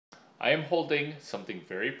I am holding something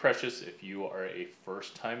very precious if you are a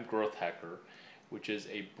first-time growth hacker, which is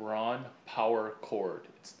a Braun power cord.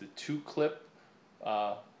 It's the 2-clip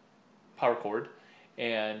power cord,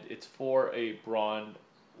 and it's for a Braun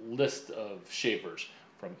list of shavers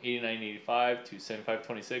from 89.85 to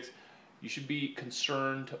 75.26. You should be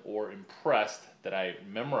concerned or impressed that I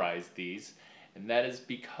memorized these, and that is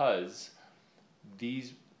because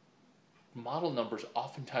these model numbers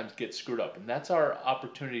oftentimes get screwed up, and that's our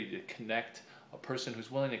opportunity to connect a person who's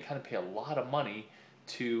willing to kind of pay a lot of money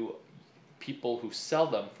to people who sell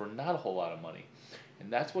them for not a whole lot of money. And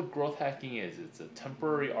that's what growth hacking is. It's a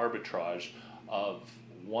temporary arbitrage of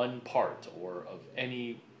one part or of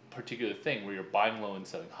any particular thing where you're buying low and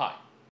selling high.